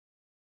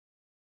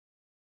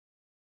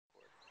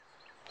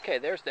Okay,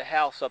 there's the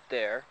house up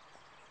there.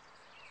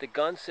 The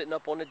gun sitting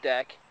up on the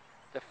deck.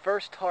 The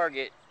first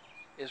target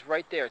is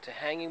right there. It's a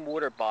hanging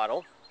water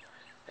bottle.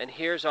 And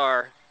here's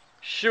our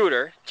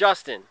shooter,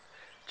 Justin.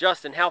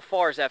 Justin, how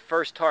far is that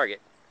first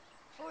target?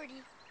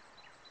 40.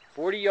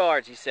 40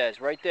 yards, he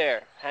says, right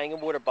there. Hanging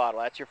water bottle.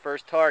 That's your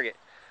first target.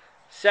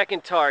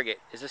 Second target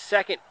is a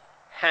second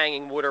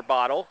hanging water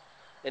bottle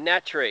in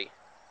that tree.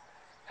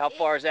 How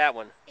far is that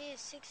one? It is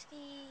 60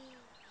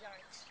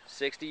 yards.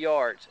 60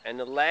 yards. And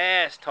the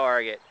last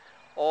target,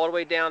 all the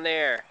way down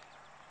there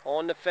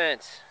on the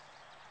fence.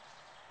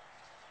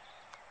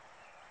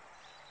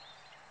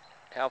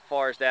 How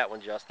far is that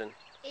one, Justin?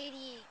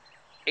 88.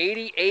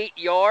 88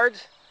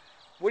 yards?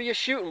 What are you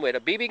shooting with, a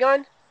BB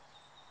gun?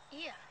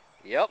 Yeah.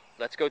 Yep,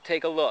 let's go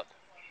take a look.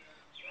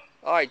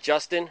 All right,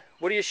 Justin,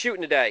 what are you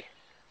shooting today?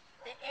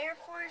 The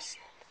Airforce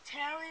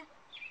Talon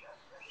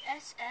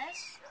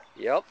SS.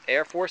 Yep,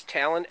 Airforce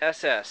Talon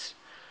SS.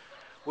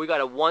 We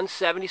got a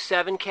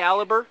 177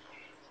 caliber,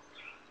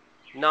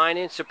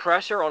 9-inch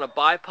suppressor on a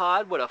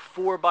bipod with a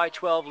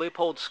 4x12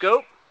 Leupold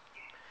scope.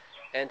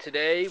 And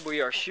today we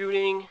are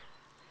shooting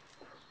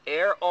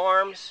Air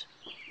Arms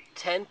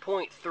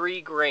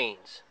 10.3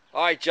 grains.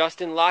 All right,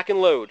 Justin, lock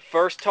and load.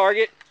 First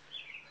target,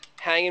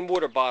 hanging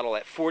water bottle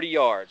at 40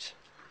 yards.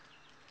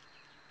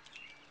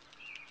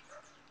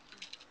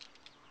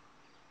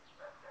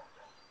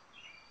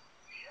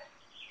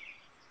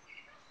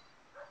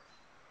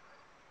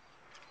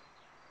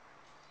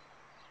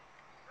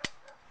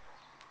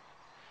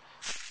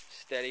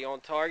 Steady on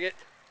target.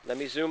 Let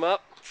me zoom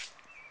up.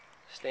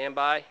 Stand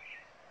by.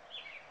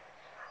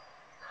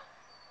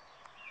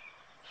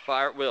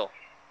 Fire at will.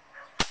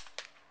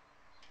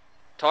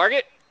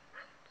 Target.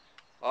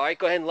 All right,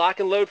 go ahead and lock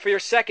and load for your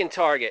second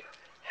target.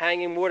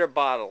 Hanging water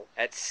bottle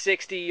at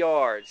 60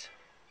 yards.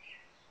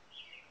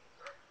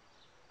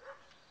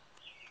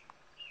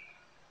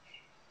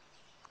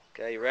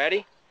 Okay, you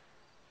ready?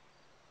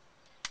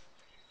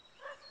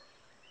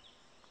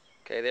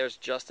 Okay, there's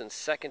Justin's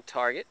second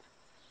target.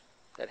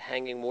 That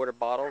hanging water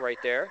bottle right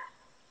there.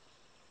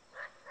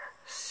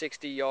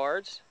 60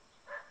 yards.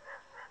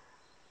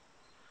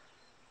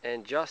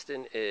 And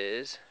Justin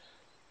is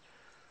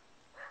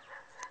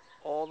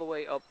all the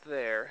way up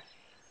there,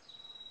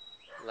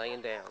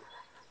 laying down.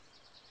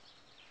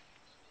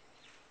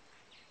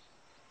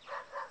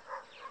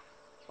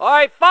 All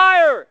right,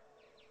 fire!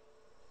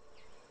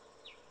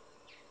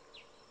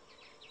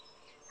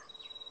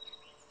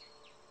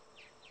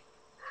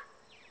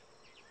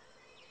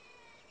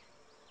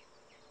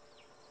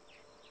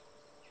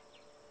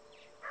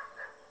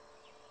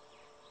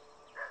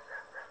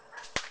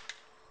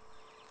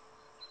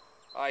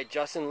 All right,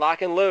 Justin,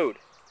 lock and load.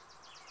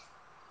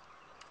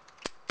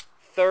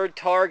 Third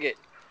target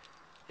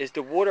is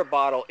the water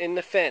bottle in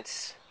the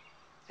fence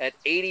at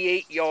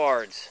 88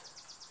 yards.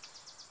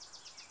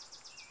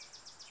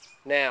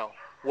 Now,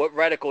 what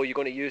reticle are you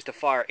going to use to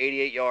fire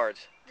 88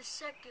 yards? The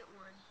second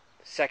one.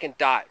 Second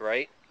dot,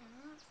 right?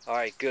 Mm-hmm. All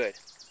right, good.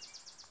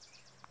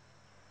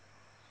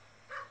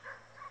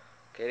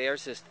 Okay,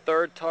 there's his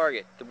third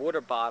target, the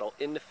water bottle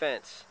in the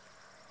fence.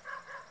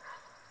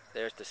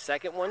 There's the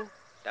second one.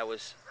 That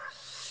was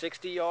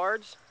 60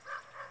 yards.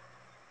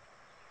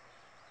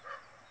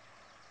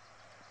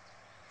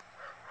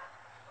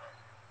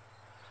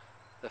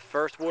 The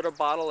first water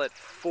bottle at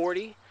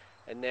 40.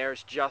 And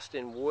there's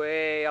Justin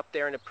way up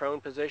there in the prone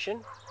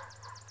position,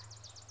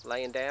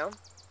 laying down.